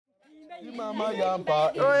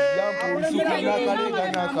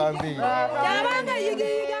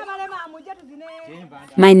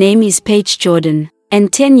My name is Paige Jordan,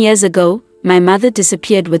 and 10 years ago, my mother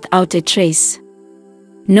disappeared without a trace.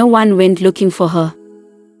 No one went looking for her.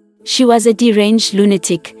 She was a deranged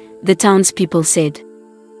lunatic, the townspeople said.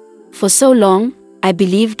 For so long, I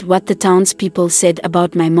believed what the townspeople said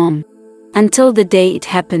about my mom. Until the day it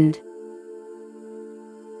happened.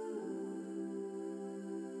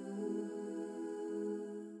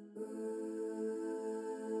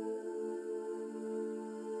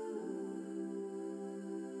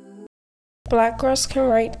 Black Girls Can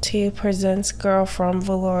Write Too presents Girl From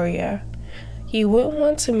Valoria. You wouldn't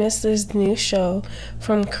want to miss this new show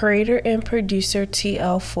from creator and producer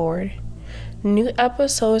T.L. Ford. New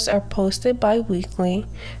episodes are posted bi-weekly.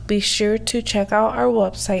 Be sure to check out our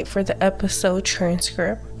website for the episode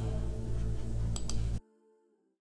transcript.